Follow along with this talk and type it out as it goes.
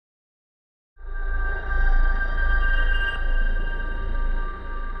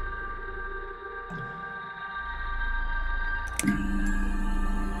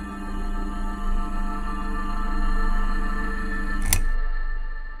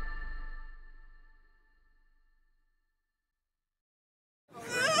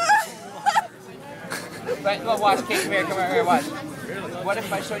But well, watch, Kate, come here, watch. What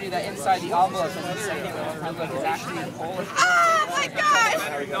if I showed you that inside the envelope that the second envelope is actually a Polish? Oh my god!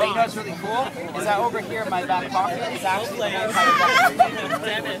 But you know what's really cool? Is that over here in my back pocket is actually the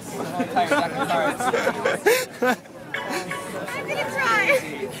whole entire deck of cards. I'm gonna try.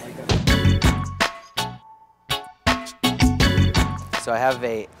 So I have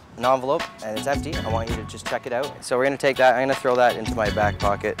an envelope and it's empty. I want you to just check it out. So we're gonna take that, I'm gonna throw that into my back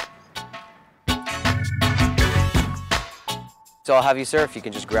pocket. So I'll have you, sir, if you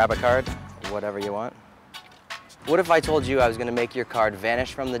can just grab a card, whatever you want. What if I told you I was gonna make your card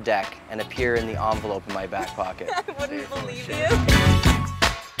vanish from the deck and appear in the envelope in my back pocket? I wouldn't believe you.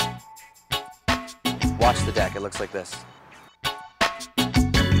 Watch the deck, it looks like this.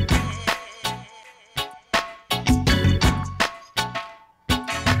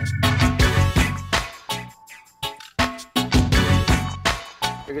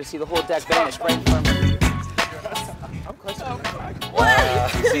 You're gonna see the whole deck vanish right in front of you. I'm close to it.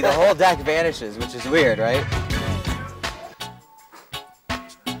 See, the whole deck vanishes, which is weird, right?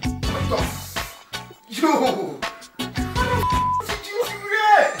 What the f? Yo! How the f did you do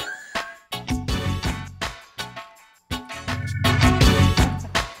that?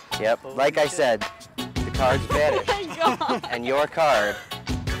 Yep, like I said, the cards vanished. Oh my god! And your card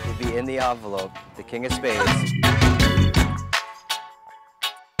would be in the envelope, the King of Spades.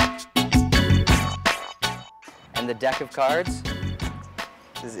 And the deck of cards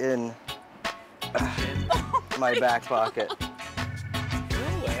is in my back pocket. No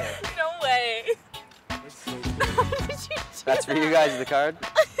way. No way. That's so cool. How did you do That's for you guys, the card.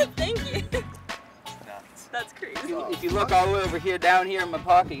 Thank you. That's crazy. If you look all the way over here, down here in my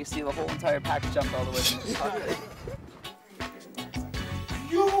pocket, you see the whole entire pack jump all the way into the pocket.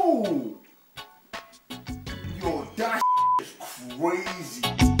 Yo! Yo, that is crazy.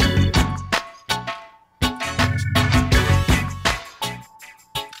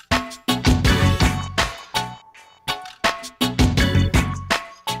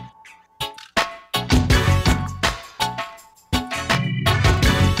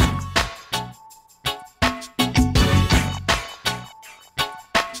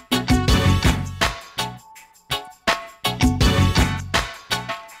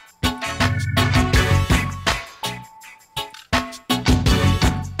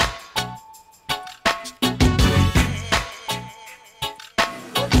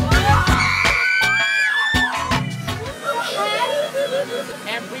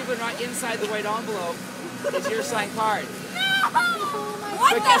 Inside the white envelope is your signed card. No!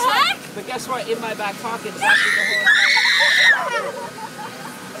 What the heck? But guess what? In my back pocket is actually the whole entire